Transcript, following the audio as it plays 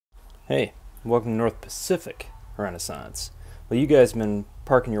Hey, welcome to North Pacific Renaissance. Well, you guys have been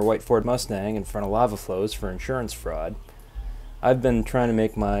parking your white Ford Mustang in front of lava flows for insurance fraud. I've been trying to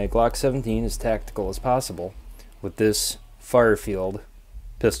make my Glock 17 as tactical as possible with this Firefield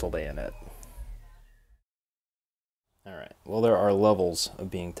Pistol Bayonet. Alright, well, there are levels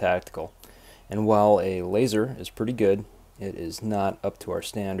of being tactical, and while a laser is pretty good, it is not up to our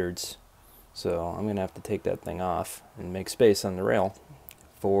standards. So I'm going to have to take that thing off and make space on the rail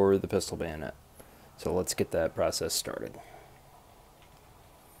for the pistol bayonet. So let's get that process started.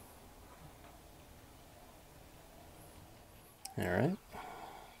 Alright,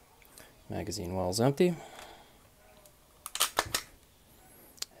 magazine well's empty,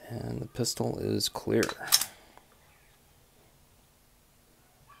 and the pistol is clear.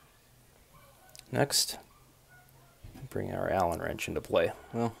 Next, bring our Allen wrench into play.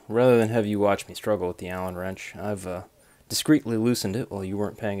 Well, rather than have you watch me struggle with the Allen wrench, I've discreetly loosened it while you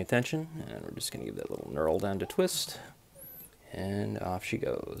weren't paying attention, and we're just going to give that little knurl down to twist, and off she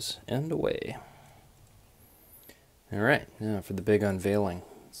goes, and away. Alright, now for the big unveiling.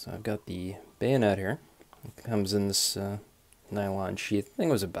 So I've got the bayonet here. It comes in this nylon sheath. I think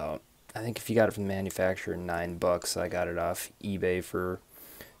it was about, I think if you got it from the manufacturer, $9. I got it off eBay for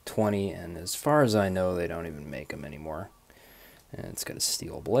 20, and as far as I know, they don't even make them anymore. And it's got a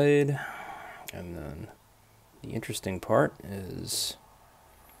steel blade, and then the interesting part is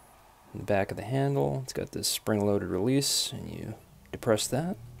in the back of the handle, it's got this spring-loaded release, and you depress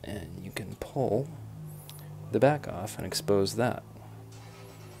that, and you can pull the back off and expose that.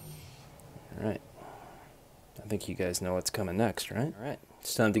 Alright, I think you guys know what's coming next, right? Alright,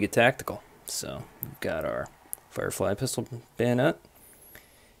 it's time to get tactical. So, we've got our Firefly pistol bayonet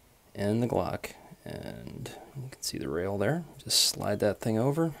and the Glock, and you can see the rail there. Just slide that thing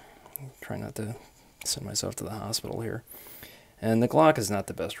over. Try not to send myself to the hospital here. And the Glock is not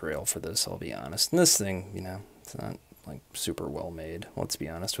the best rail for this, I'll be honest. And this thing, you know, it's not like super well made. Let's be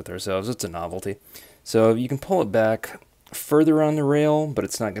honest with ourselves, it's a novelty. So you can pull it back further on the rail, but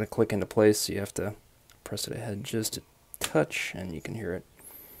it's not going to click into place, so you have to press it ahead just a touch, and you can hear it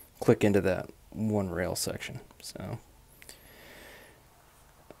click into that one rail section. So,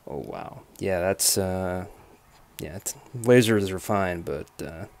 oh wow, yeah, that's lasers are fine, but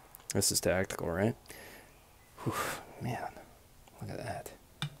this is tactical, right? Whew, man, look at that.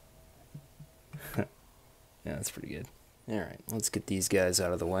 Yeah, that's pretty good. Alright, let's get these guys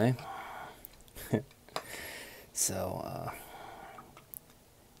out of the way. So,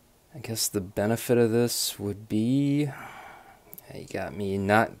 I guess the benefit of this would be, you got me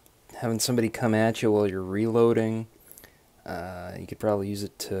not having somebody come at you while you're reloading. You could probably use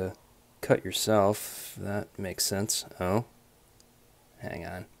it to cut yourself, if that makes sense. Oh, hang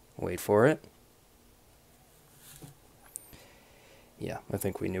on, wait for it. Yeah, I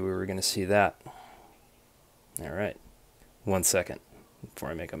think we knew we were going to see that. Alright, 1 second before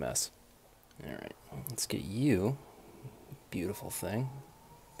I make a mess. Alright, let's get you, beautiful thing,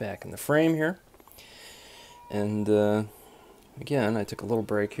 back in the frame here. And again, I took a little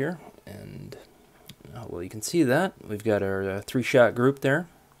break here, and well, you can see that. We've got our 3-shot group there.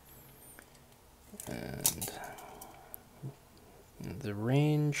 And the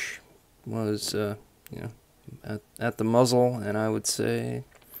range was, you know, at the muzzle, and I would say,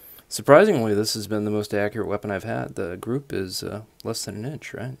 surprisingly, this has been the most accurate weapon I've had. The group is less than an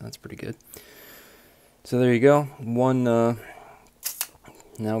inch, right? That's pretty good. So there you go. One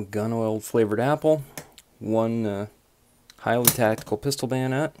now gun oil flavored apple. One highly tactical pistol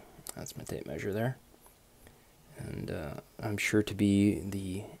bayonet. That's my tape measure there. And I'm sure to be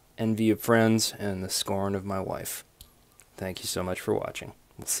the envy of friends and the scorn of my wife. Thank you so much for watching.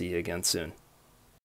 We'll see you again soon.